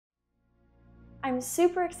I'm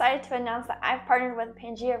super excited to announce that I've partnered with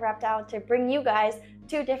Pangea Reptile to bring you guys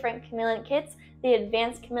two different chameleon kits, the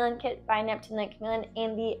Advanced Chameleon Kit by Neptune the Chameleon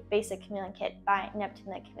and the Basic Chameleon Kit by Neptune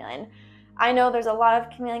the Chameleon. I know there's a lot of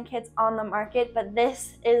chameleon kits on the market, but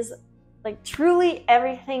this is like truly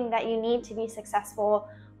everything that you need to be successful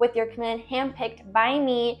with your chameleon, handpicked by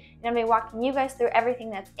me, and I'm going to be walking you guys through everything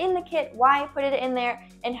that's in the kit, why I put it in there,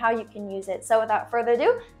 and how you can use it. So without further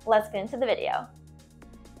ado, let's get into the video.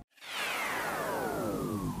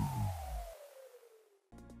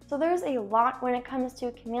 So there's a lot when it comes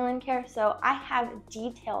to chameleon care, so I have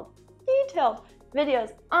detailed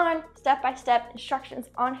videos on step-by-step instructions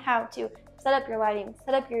on how to set up your lighting,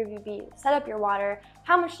 set up your UV, set up your water,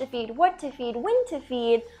 how much to feed, what to feed, when to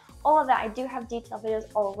feed, all of that. I do have detailed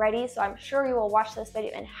videos already, so I'm sure you will watch this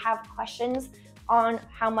video and have questions on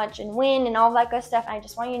how much and when and all that good stuff. And I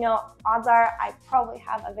just want you to know, odds are I probably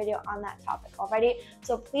have a video on that topic already.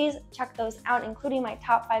 So please check those out, including my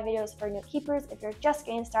top 5 videos for new keepers if you're just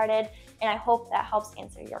getting started, and I hope that helps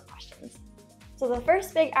answer your questions. So the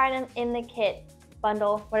first big item in the kit,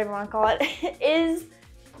 bundle, whatever you want to call it, is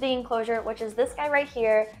the enclosure, which is this guy right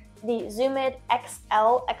here, the Zoomid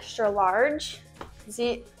XL Extra Large. You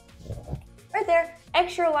see right there,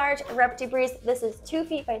 extra large Reptibreeze. This is 2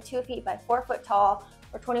 feet by 2 feet by 4 foot tall,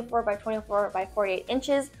 or 24 by 24 by 48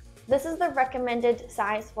 inches. This is the recommended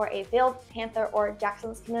size for a veiled panther or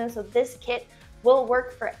Jackson's chameleon. So this kit will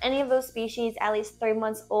work for any of those species at least 3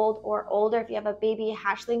 months old or older. If you have a baby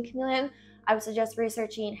hatchling chameleon, I would suggest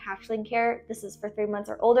researching hatchling care. This is for 3 months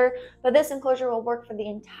or older, but this enclosure will work for the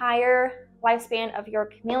entire lifespan of your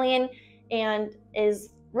chameleon and is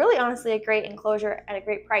really honestly a great enclosure at a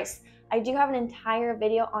great price. I do have an entire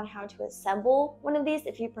video on how to assemble one of these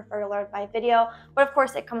if you prefer to learn by video, but of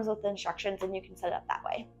course it comes with the instructions and you can set it up that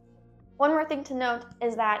way. One more thing to note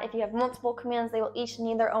is that if you have multiple chameleons, they will each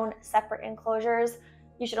need their own separate enclosures.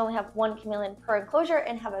 You should only have one chameleon per enclosure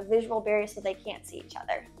and have a visual barrier so they can't see each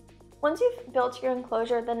other. Once you've built your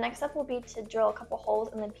enclosure, the next step will be to drill a couple holes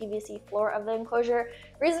in the PVC floor of the enclosure.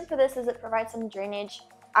 The reason for this is it provides some drainage.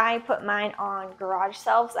 I put mine on garage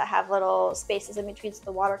shelves that have little spaces in between so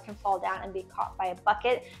the water can fall down and be caught by a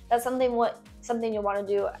bucket. That's something you'll want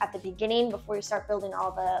to do at the beginning before you start building all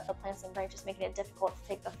the plants and branches, making it difficult to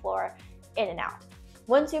take the floor in and out.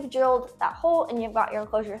 Once you've drilled that hole and you've got your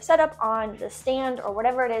enclosure set up on the stand or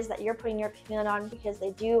whatever it is that you're putting your chameleon on, because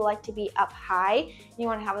they do like to be up high, you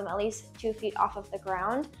want to have them at least 2 feet off of the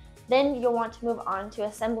ground, then you'll want to move on to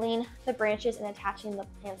assembling the branches and attaching the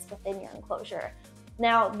plants within your enclosure.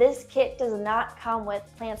 Now, this kit does not come with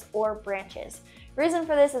plants or branches. The reason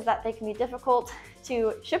for this is that they can be difficult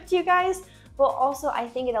to ship to you guys, but also I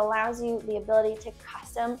think it allows you the ability to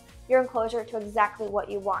custom your enclosure to exactly what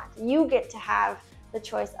you want. You get to have the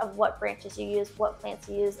choice of what branches you use, what plants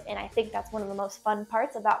you use, and I think that's one of the most fun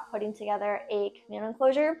parts about putting together a chameleon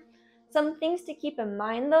enclosure. Some things to keep in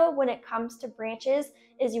mind though when it comes to branches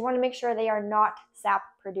is you want to make sure they are not sap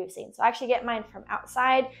producing. So I actually get mine from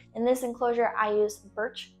outside. In this enclosure I use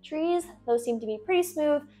birch trees. Those seem to be pretty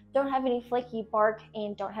smooth, don't have any flaky bark,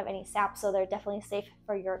 and don't have any sap, so they're definitely safe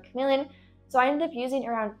for your chameleon. So I ended up using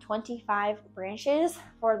around 25 branches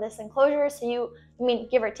for this enclosure. So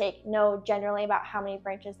give or take, know generally about how many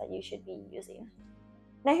branches that you should be using.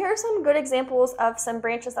 Now here are some good examples of some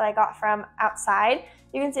branches that I got from outside.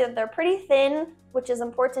 You can see that they're pretty thin, which is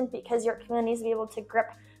important because your chameleon needs to be able to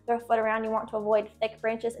grip their foot around. You want to avoid thick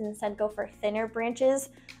branches and instead go for thinner branches.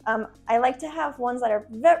 I like to have ones that are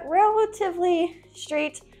relatively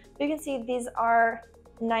straight. You can see these are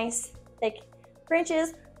nice thick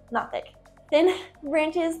branches, not thick, thin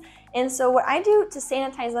branches. And so what I do to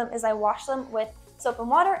sanitize them is I wash them with soap and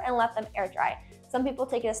water and let them air dry. Some people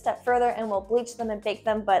take it a step further and will bleach them and bake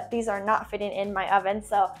them, but these are not fitting in my oven,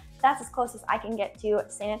 so that's as close as I can get to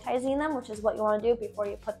sanitizing them, which is what you want to do before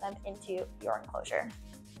you put them into your enclosure.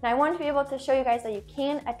 Now I wanted to be able to show you guys that you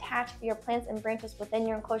can attach your plants and branches within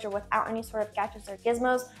your enclosure without any sort of gadgets or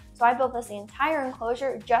gizmos. So I built this entire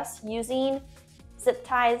enclosure just using zip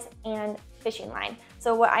ties and fishing line.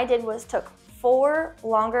 So what I did was took 4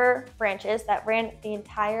 longer branches that ran the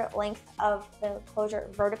entire length of the enclosure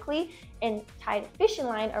vertically and tied fishing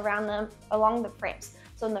line around them along the frames.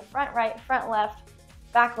 So in the front right, front left,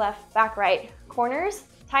 back right corners,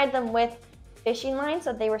 tied them with fishing line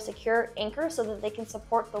so they were secure anchors so that they can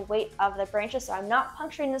support the weight of the branches. So I'm not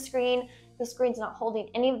puncturing the screen's not holding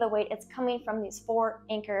any of the weight, it's coming from these 4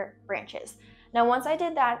 anchor branches. Now once I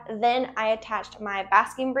did that, then I attached my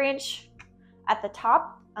basking branch at the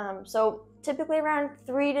top. So typically around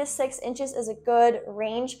 3 to 6 inches is a good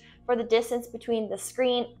range for the distance between the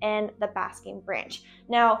screen and the basking branch.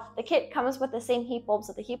 Now, the kit comes with the same heat bulb,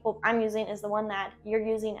 so the heat bulb I'm using is the one that you're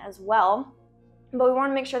using as well. But we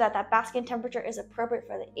want to make sure that that basking temperature is appropriate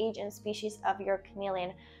for the age and species of your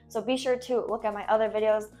chameleon. So be sure to look at my other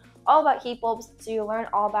videos all about heat bulbs so you learn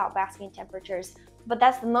all about basking temperatures. But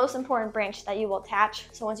that's the most important branch that you will attach.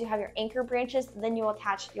 So once you have your anchor branches, then you will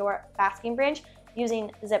attach your basking branch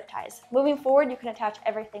using zip ties. Moving forward, you can attach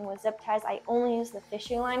everything with zip ties. I only use the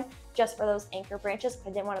fishing line just for those anchor branches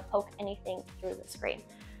because I didn't want to poke anything through the screen.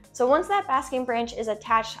 So once that basking branch is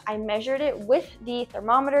attached, I measured it with the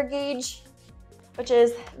thermometer gauge, which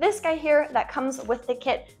is this guy here that comes with the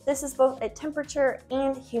kit. This is both a temperature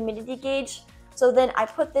and humidity gauge. So then I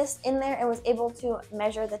put this in there and was able to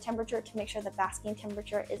measure the temperature to make sure the basking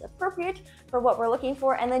temperature is appropriate for what we're looking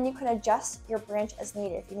for. And then you can adjust your branch as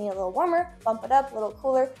needed. If you need a little warmer, bump it up, a little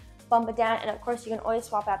cooler, bump it down. And of course you can always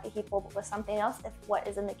swap out the heat bulb with something else if what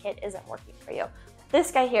is in the kit isn't working for you.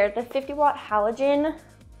 This guy here, the 50-watt halogen,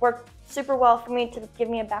 worked super well for me to give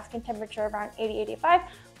me a basking temperature around 80-85,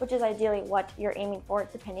 which is ideally what you're aiming for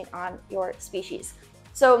depending on your species.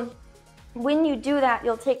 So when you do that,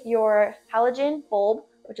 you'll take your halogen bulb,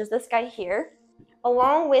 which is this guy here,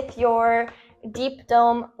 along with your deep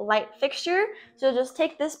dome light fixture. So you'll just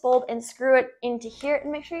take this bulb and screw it into here,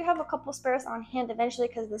 and make sure you have a couple spares on hand eventually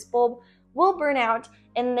because this bulb will burn out,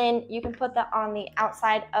 and then you can put that on the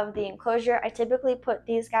outside of the enclosure. I typically put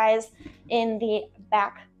these guys in the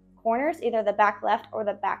back corners, either the back left or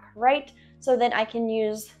the back right, so then I can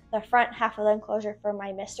use the front half of the enclosure for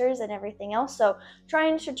my misters and everything else. So try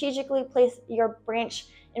and strategically place your branch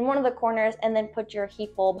in one of the corners and then put your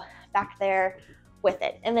heat bulb back there with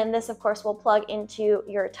it. And then this of course will plug into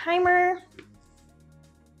your timer.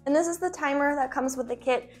 And this is the timer that comes with the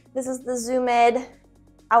kit. This is the ZoomEd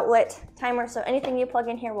outlet timer. So anything you plug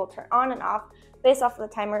in here will turn on and off based off of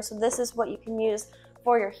the timer. So this is what you can use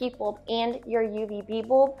for your heat bulb and your UVB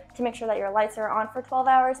bulb to make sure that your lights are on for 12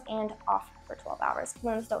 hours and off for 12 hours.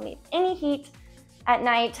 Chameleons don't need any heat at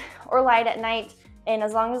night or light at night, and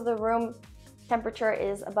as long as the room temperature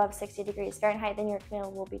is above 60 degrees Fahrenheit, then your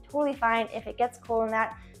chameleon will be totally fine. If it gets cold in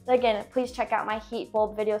that, then again, please check out my heat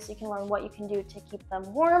bulb video so you can learn what you can do to keep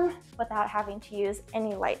them warm without having to use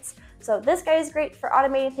any lights. So this guy is great for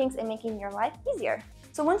automating things and making your life easier.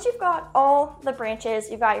 So once you've got all the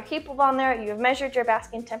branches, you've got your heat bulb on there, you've measured your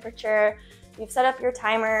basking temperature, you've set up your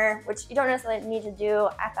timer, which you don't necessarily need to do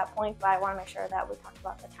at that point, but I want to make sure that we talk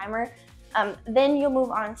about the timer. Then you'll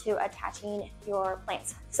move on to attaching your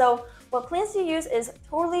plants. So what plants you use is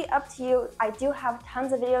totally up to you. I do have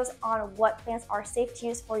tons of videos on what plants are safe to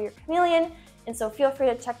use for your chameleon, and so feel free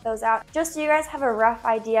to check those out. Just so you guys have a rough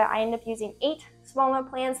idea, I end up using 8 smaller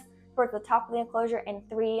plants towards the top of the enclosure and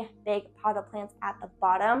 3 big potted plants at the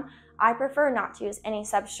bottom. I prefer not to use any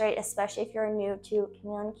substrate, especially if you're new to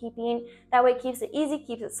chameleon keeping. That way it keeps it easy,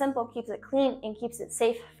 keeps it simple, keeps it clean, and keeps it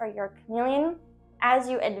safe for your chameleon. As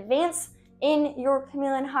you advance in your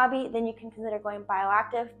chameleon hobby, then you can consider going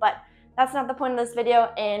bioactive, but that's not the point of this video,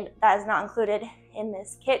 and that is not included in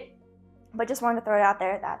this kit. But just wanted to throw it out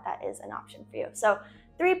there that that is an option for you. So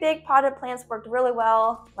 3 big potted plants worked really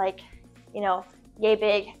well, like, you know, yay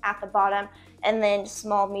big at the bottom, and then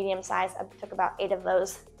small, medium size. I took about 8 of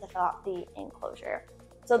those to fill out the enclosure.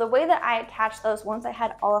 So the way that I attached those once I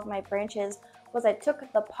had all of my branches was I took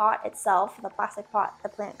the pot itself, the plastic pot the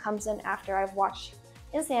plant comes in after I've washed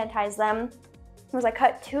and sanitized them, was I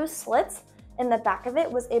cut 2 slits in the back of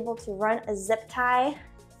it, was able to run a zip tie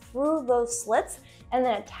through those slits and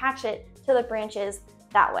then attach it to the branches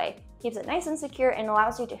that way. Keeps it nice and secure and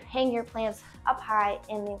allows you to hang your plants up high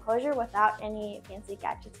in the enclosure without any fancy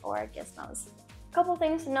gadgets or gizmos. A couple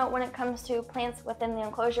things to note when it comes to plants within the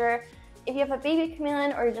enclosure. If you have a baby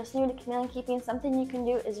chameleon or you're just new to chameleon keeping, something you can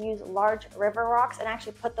do is use large river rocks and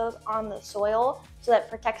actually put those on the soil so that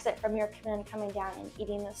protects it from your chameleon coming down and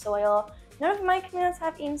eating the soil. None of my chameleons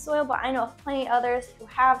have eaten soil, but I know of plenty others who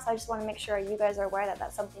have, so I just want to make sure you guys are aware that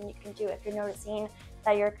that's something you can do if you're noticing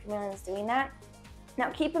that your chameleon is doing that. Now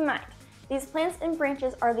keep in mind, these plants and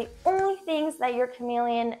branches are the only things that your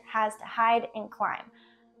chameleon has to hide and climb.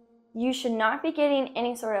 You should not be getting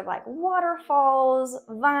any sort of like waterfalls,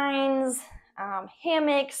 vines,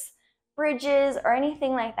 hammocks, bridges, or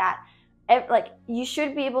anything like that. You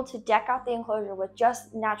should be able to deck out the enclosure with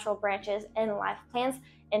just natural branches and live plants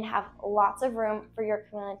and have lots of room for your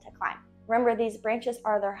chameleon to climb. Remember, these branches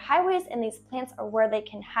are their highways and these plants are where they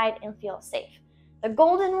can hide and feel safe. The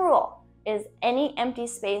golden rule is any empty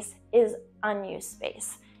space is unused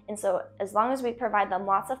space. And so as long as we provide them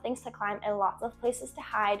lots of things to climb and lots of places to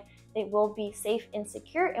hide, they will be safe and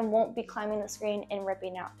secure and won't be climbing the screen and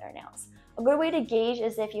ripping out their nails. A good way to gauge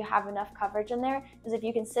is if you have enough coverage in there is if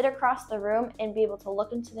you can sit across the room and be able to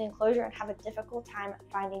look into the enclosure and have a difficult time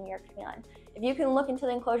finding your chameleon. If you can look into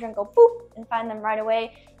the enclosure and go boop and find them right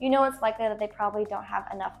away, you know it's likely that they probably don't have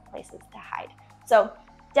enough places to hide. So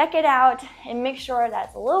deck it out and make sure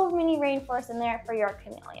that's a little mini rainforest in there for your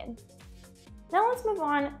chameleon. Now let's move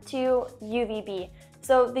on to UVB.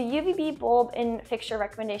 So the UVB bulb and fixture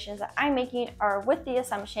recommendations that I'm making are with the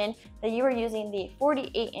assumption that you are using the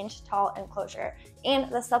 48-inch tall enclosure and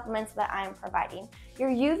the supplements that I'm providing. Your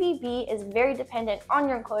UVB is very dependent on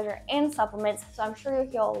your enclosure and supplements, so I'm sure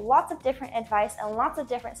you'll hear lots of different advice and lots of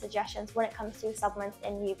different suggestions when it comes to supplements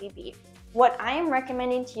and UVB. What I am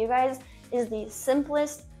recommending to you guys is the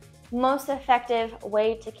simplest, most effective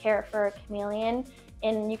way to care for a chameleon,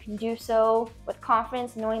 and you can do so with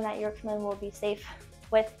confidence knowing that your chameleon will be safe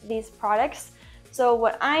with these products. So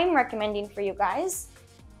what I'm recommending for you guys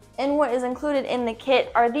and what is included in the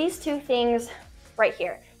kit are these two things right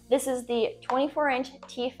here. This is the 24-inch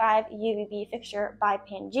T5 UVB fixture by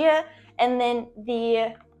Pangea, and then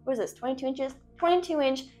the, what is this, 22 inches?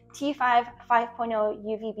 22-inch T5 5.0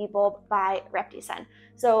 UVB bulb by Reptile.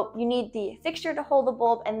 So you need the fixture to hold the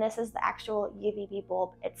bulb, and this is the actual UVB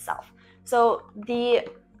bulb itself. So the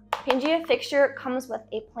Pangea fixture comes with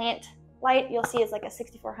a plant light. You'll see it's like a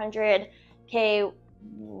 6400K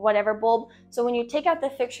whatever bulb. So when you take out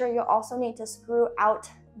the fixture, you'll also need to screw out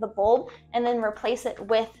the bulb and then replace it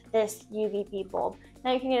with this UVB bulb.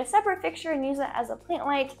 Now you can get a separate fixture and use it as a plant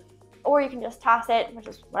light, or you can just toss it, which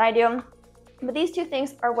is what I do. But these two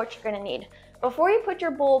things are what you're gonna need. Before you put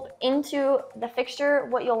your bulb into the fixture,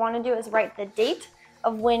 what you'll wanna do is write the date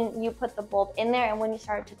of when you put the bulb in there and when you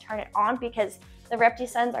started to turn it on, because the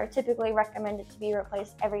Reptile are typically recommended to be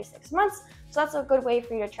replaced every 6 months. So that's a good way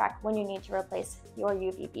for you to track when you need to replace your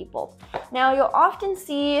UVB bulb. Now you'll often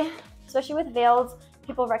see, especially with veils,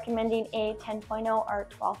 people recommending a 10.0 or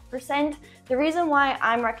 12%. The reason why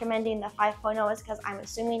I'm recommending the 5.0 is because I'm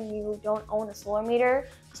assuming you don't own a solar meter.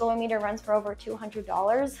 Solar meter runs for over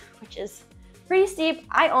 $200, which is pretty steep.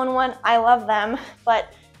 I own one, I love them,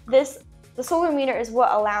 but the solar meter is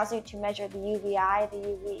what allows you to measure the UVI, the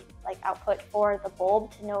UV output for the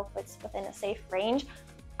bulb to know if it's within a safe range.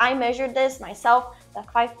 I measured this myself. The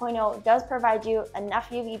 5.0 does provide you enough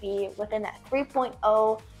UVB within that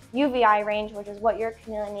 3.0 UVI range, which is what your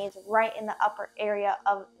chameleon needs right in the upper area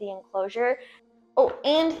of the enclosure. Oh,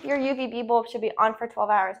 and your UVB bulb should be on for 12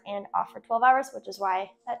 hours and off for 12 hours, which is why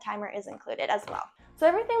that timer is included as well. So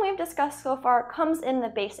everything we've discussed so far comes in the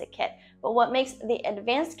basic kit, but what makes the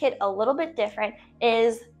advanced kit a little bit different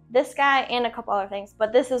is this guy and a couple other things,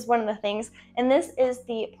 but this is one of the things, and this is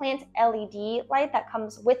the plant LED light that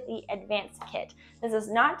comes with the advanced kit. This is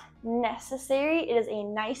not necessary, it is a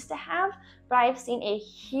nice to have, but I've seen a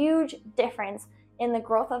huge difference in the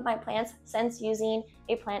growth of my plants since using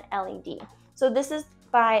a plant LED. So this is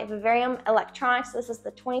by Vivarium Electronics. This is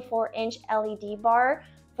the 24-inch LED bar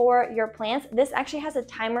for your plants. This actually has a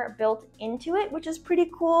timer built into it, which is pretty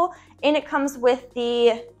cool, and it comes with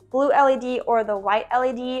the blue LED or the white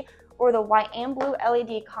LED or the white and blue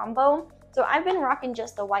LED combo. So I've been rocking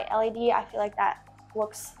just the white LED. I feel like that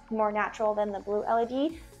looks more natural than the blue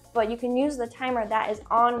LED, but you can use the timer that is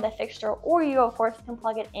on the fixture, or you of course can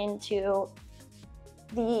plug it into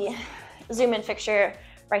the zoom in fixture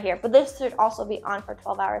right here. But this should also be on for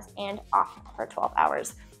 12 hours and off for 12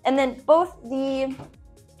 hours. And then both the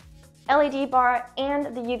LED bar and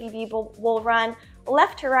the UVB will run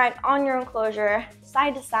left to right on your enclosure,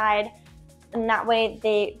 side to side, and that way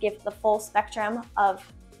they give the full spectrum of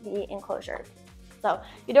the enclosure. So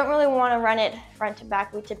you don't really want to run it front to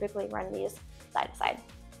back. We typically run these side to side.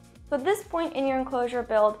 So at this point in your enclosure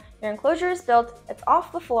build, your enclosure is built, it's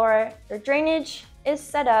off the floor, your drainage is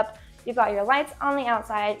set up, you've got your lights on the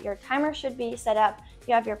outside, your timer should be set up,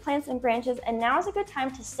 you have your plants and branches, and now is a good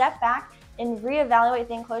time to step back and reevaluate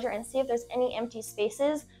the enclosure and see if there's any empty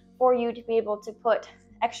spaces for you to be able to put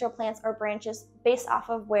extra plants or branches based off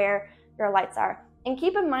of where your lights are. And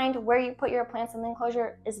keep in mind where you put your plants in the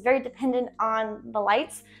enclosure is very dependent on the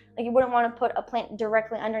lights. Like you wouldn't want to put a plant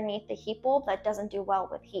directly underneath the heat bulb, that doesn't do well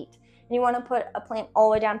with heat. And you want to put a plant all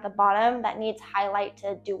the way down at the bottom that needs highlight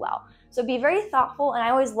to do well. So be very thoughtful, and I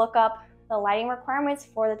always look up the lighting requirements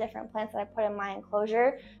for the different plants that I put in my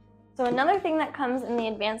enclosure. So another thing that comes in the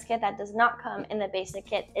advanced kit that does not come in the basic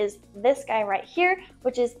kit is this guy right here,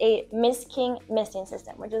 which is a MistKing misting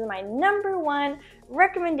system, which is my #1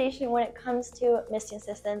 recommendation when it comes to misting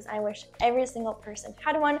systems. I wish every single person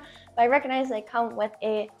had one, but I recognize they come with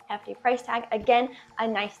a hefty price tag. Again, a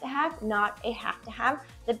nice to have, not a have to have.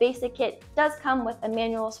 The basic kit does come with a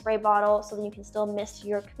manual spray bottle so that you can still mist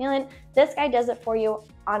your chameleon. This guy does it for you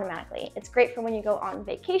automatically. It's great for when you go on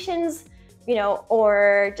vacations, you know,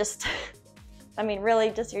 or just, I mean, really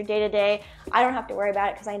just your day-to-day. I don't have to worry about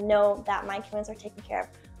it because I know that my chameleons are taken care of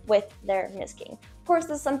with their MistKing. Of course,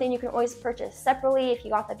 this is something you can always purchase separately if you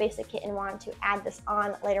got the basic kit and wanted to add this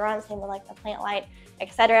on later on, same with like the plant light,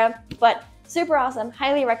 etc. But super awesome,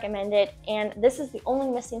 highly recommend it. And this is the only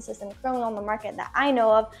misting system currently on the market that I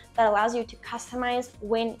know of that allows you to customize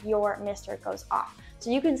when your mister goes off. So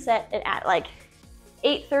you can set it at like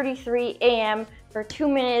 8:33 a.m. for 2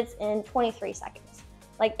 minutes and 23 seconds.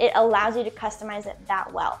 Like, it allows you to customize it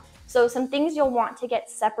that well. So some things you'll want to get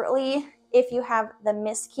separately if you have the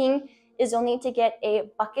MistKing is you'll need to get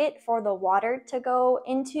a bucket for the water to go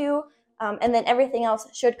into, and then everything else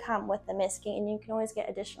should come with the MistKing, and you can always get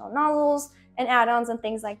additional nozzles and add-ons and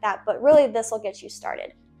things like that, but really this will get you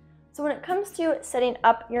started. So when it comes to setting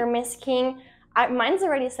up your MistKing, mine's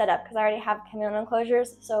already set up because I already have chameleon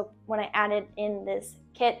enclosures. So when I added in this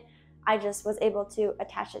kit, I just was able to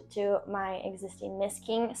attach it to my existing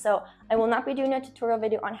MistKing. So I will not be doing a tutorial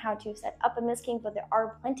video on how to set up a MistKing, but there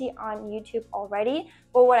are plenty on YouTube already.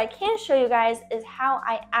 But what I can show you guys is how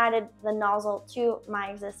I added the nozzle to my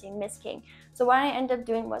existing MistKing. So what I ended up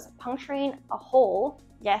doing was puncturing a hole.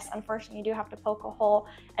 Yes, unfortunately, you do have to poke a hole.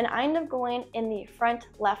 And I ended up going in the front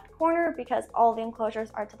left corner because all the enclosures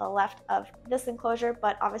are to the left of this enclosure,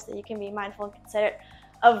 but obviously you can be mindful and considerate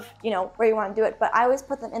of, you know, where you want to do it. But I always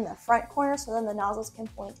put them in the front corner so then the nozzles can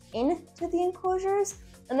point into the enclosures.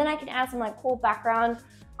 And then I can add some like cool background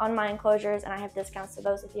on my enclosures, and I have discounts to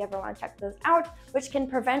those if you ever want to check those out, which can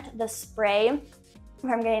prevent the spray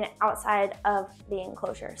from getting outside of the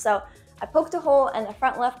enclosure. So I poked a hole in the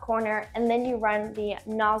front left corner, and then you run the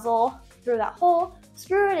nozzle through that hole,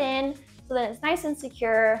 screw it in, so then it's nice and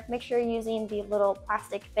secure. Make sure you're using the little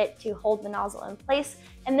plastic bit to hold the nozzle in place.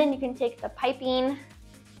 And then you can take the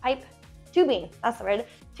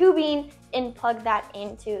tubing, and plug that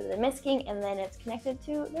into the MistKing, and then it's connected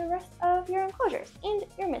to the rest of your enclosures and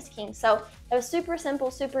your MistKing. So it was super simple,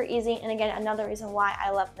 super easy. And again, another reason why I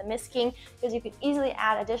love the MistKing, because you can easily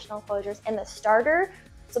add additional enclosures, and the starter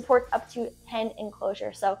supports up to 10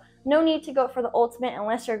 enclosures. So no need to go for the ultimate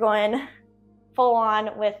unless you're going full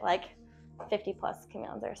on with like 50 plus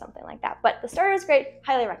chameleons or something like that. But the starter is great,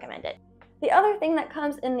 highly recommend it. The other thing that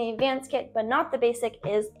comes in the advanced kit, but not the basic,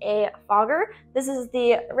 is a fogger. This is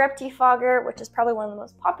the Reptile fogger, which is probably one of the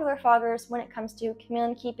most popular foggers when it comes to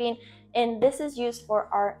chameleon keeping. And this is used for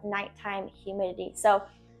our nighttime humidity. So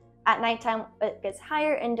at nighttime, it gets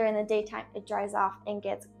higher, and during the daytime, it dries off and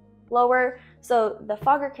gets lower. So the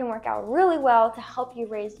fogger can work out really well to help you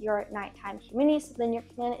raise your nighttime humidity, so then your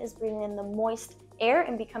chameleon is breathing in the moist air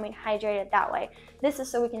and becoming hydrated that way. This is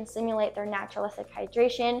so we can simulate their naturalistic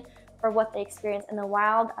hydration for what they experience in the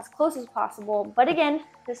wild as close as possible. But again,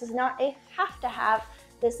 this is not a have to have,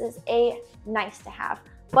 this is a nice to have,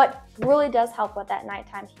 but really does help with that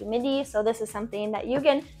nighttime humidity. So this is something that you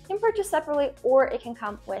can purchase separately, or it can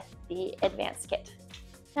come with the advanced kit.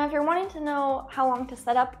 Now, if you're wanting to know how long to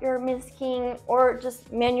set up your MistKing or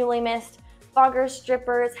just manually mist, foggers,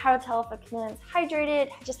 strippers, how to tell if a chameleon's hydrated,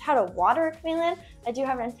 just how to water a chameleon, I do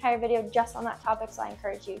have an entire video just on that topic, so I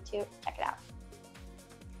encourage you to check it out.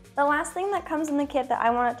 The last thing that comes in the kit that I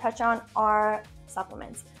want to touch on are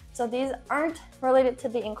supplements. So these aren't related to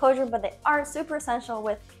the enclosure, but they are super essential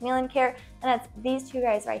with chameleon care, and that's these two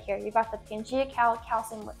guys right here. You've got the Pangea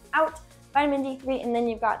calcium without vitamin D3, and then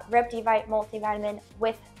you've got Reptivite multivitamin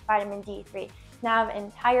with vitamin D3. Now I have an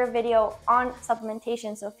entire video on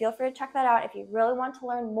supplementation, so feel free to check that out if you really want to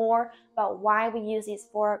learn more about why we use these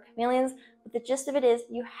for chameleons. But the gist of it is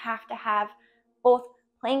you have to have both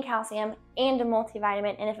plain calcium and a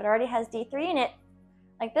multivitamin, and if it already has D3 in it,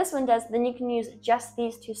 like this one does, then you can use just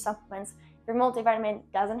these two supplements. If your multivitamin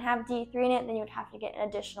doesn't have D3 in it, then you would have to get an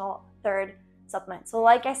additional third supplement. So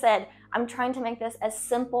like I said, I'm trying to make this as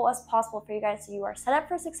simple as possible for you guys so you are set up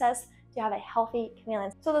for success to have a healthy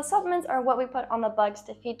chameleon. So the supplements are what we put on the bugs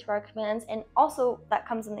to feed to our chameleons, and also that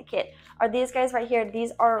comes in the kit are these guys right here.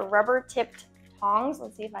 These are rubber tipped tongs.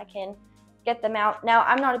 Let's see if I can get them out. Now,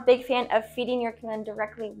 I'm not a big fan of feeding your chameleon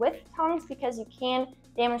directly with tongs because you can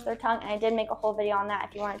damage their tongue, and I did make a whole video on that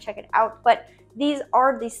if you want to check it out. But these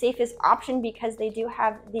are the safest option because they do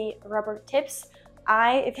have the rubber tips.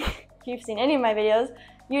 If you've seen any of my videos,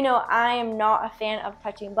 you know I am not a fan of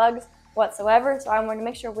touching bugs whatsoever, so I wanted to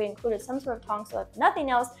make sure we included some sort of tong so if nothing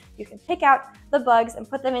else, you can pick out the bugs and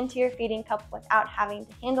put them into your feeding cup without having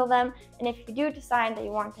to handle them. And if you do decide that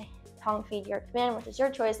you want to tong feed your chameleon, which is your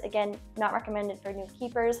choice, again, not recommended for new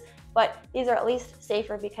keepers, but these are at least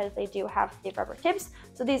safer because they do have the rubber tips.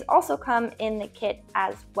 So these also come in the kit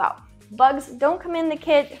as well. Bugs don't come in the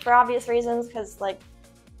kit for obvious reasons because, like,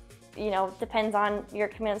 you know, depends on your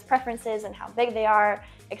chameleon's preferences and how big they are,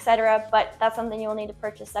 etc. But that's something you'll need to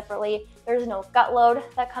purchase separately. There's no gut load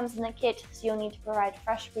that comes in the kit, so you'll need to provide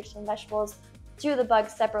fresh fruits and vegetables to the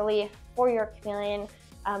bugs separately for your chameleon.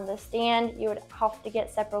 The stand you would have to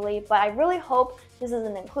get separately, but I really hope this is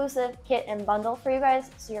an inclusive kit and bundle for you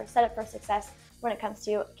guys so you're set up for success when it comes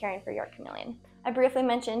to caring for your chameleon. I briefly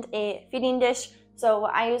mentioned a feeding dish. So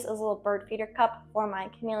what I use is a little bird feeder cup for my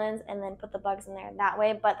chameleons and then put the bugs in there that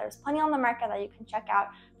way, but there's plenty on the market that you can check out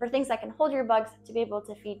for things that can hold your bugs to be able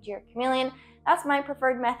to feed your chameleon. That's my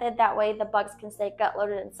preferred method. That way the bugs can stay gut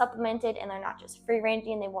loaded and supplemented and they're not just free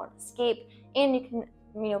ranging, they won't escape, and you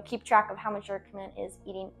can keep track of how much your chameleon is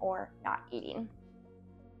eating or not eating.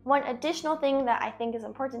 One additional thing that I think is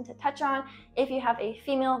important to touch on, if you have a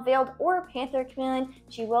female veiled or panther chameleon,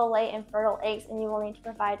 she will lay infertile eggs and you will need to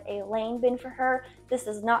provide a laying bin for her. This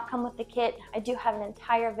does not come with the kit. I do have an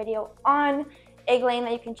entire video on egg laying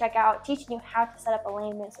that you can check out, teaching you how to set up a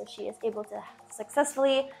laying bin so she is able to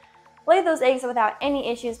successfully lay those eggs without any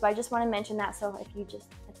issues. But I just want to mention that, so if you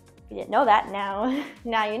didn't know that, now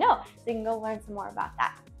you know, so you can go learn some more about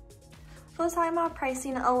that. So let's talk about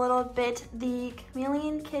pricing a little bit. The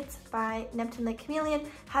chameleon kits by Neptune the Chameleon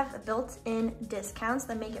have built-in discounts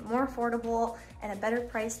that make it more affordable and a better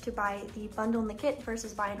price to buy the bundle in the kit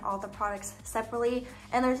versus buying all the products separately.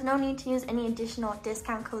 And there's no need to use any additional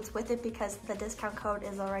discount codes with it because the discount code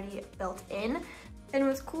is already built in. And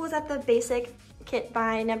what's cool is that the basic kit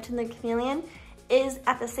by Neptune the Chameleon is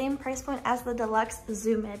at the same price point as the deluxe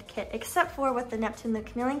Zoom Ed kit, except for with the Neptune the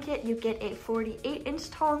Chameleon kit, you get a 48-inch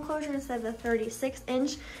tall enclosure instead of the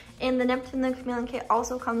 36-inch. And the Neptune the Chameleon kit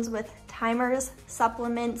also comes with timers,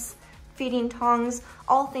 supplements, feeding tongs,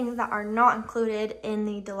 all things that are not included in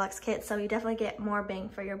the deluxe kit, so you definitely get more bang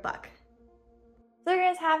for your buck. So there you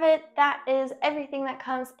guys have it. That is everything that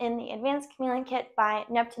comes in the Advanced Chameleon Kit by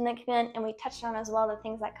Neptune the Chameleon, and we touched on as well the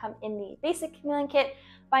things that come in the Basic Chameleon Kit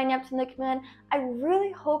by Neptune the Chameleon. I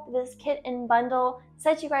really hope this kit and bundle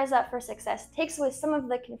sets you guys up for success, takes away some of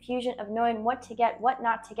the confusion of knowing what to get, what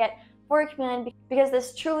not to get for your chameleon, because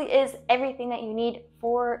this truly is everything that you need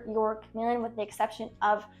for your chameleon with the exception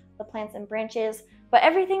of the plants and branches. But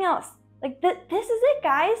everything else, like this is it,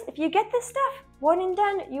 guys. If you get this stuff, one and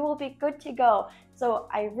done, you will be good to go. So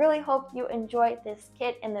I really hope you enjoy this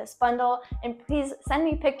kit and this bundle, and please send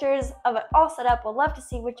me pictures of it all set up. We'll love to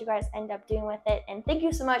see what you guys end up doing with it. And thank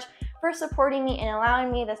you so much for supporting me and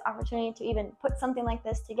allowing me this opportunity to even put something like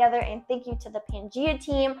this together. And thank you to the Pangea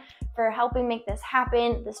team for helping make this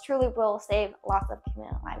happen. This truly will save lots of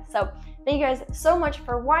chameleon lives. So thank you guys so much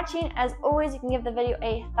for watching. As always, you can give the video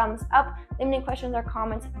a thumbs up. Leave any questions or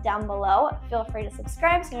comments down below. Feel free to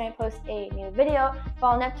subscribe so when I post a new video.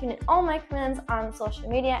 Follow Neptune and all my chameleons on social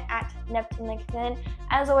media at Neptune the Chameleon.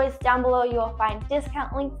 As always, down below you will find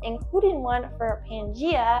discount links, including one for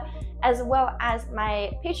Pangea, as well as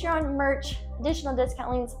my Patreon merch, additional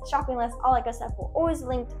discount links, shopping list, all that good stuff will always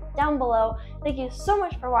linked down below. Thank you so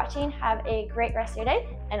much for watching. Have a great rest of your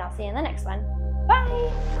day, and I'll see you in the next one.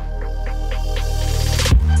 Bye!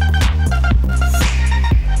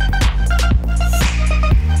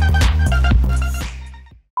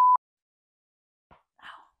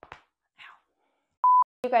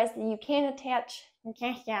 You guys, you can attach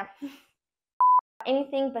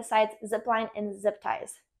anything besides zip line and zip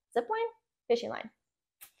ties. Zip line? Fishing line.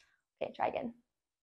 Okay, try again.